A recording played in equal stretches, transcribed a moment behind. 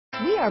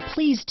We are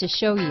pleased to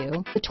show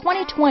you the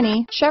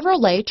 2020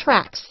 Chevrolet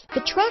Trax.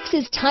 The Trax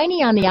is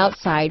tiny on the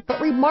outside,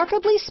 but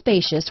remarkably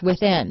spacious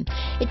within.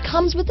 It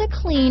comes with a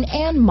clean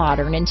and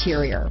modern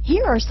interior.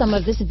 Here are some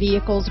of this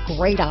vehicle's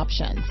great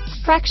options: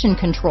 traction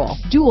control,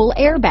 dual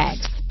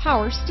airbags,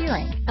 power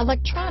steering,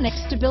 electronic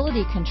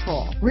stability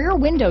control, rear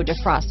window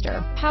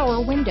defroster,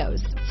 power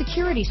windows,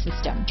 security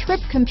system, trip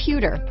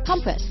computer,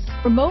 compass,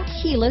 remote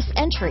keyless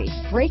entry,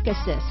 brake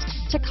assist,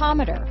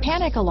 tachometer,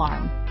 panic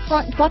alarm,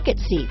 front bucket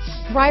seats,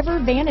 driver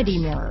vanity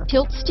mirror,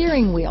 tilt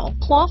steering wheel,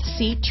 cloth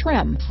seat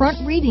trim, front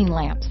reading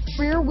lamps,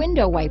 rear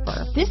window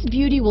wiper. This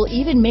beauty will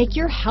even make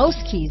your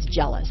house keys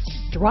jealous.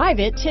 Drive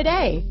it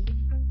today.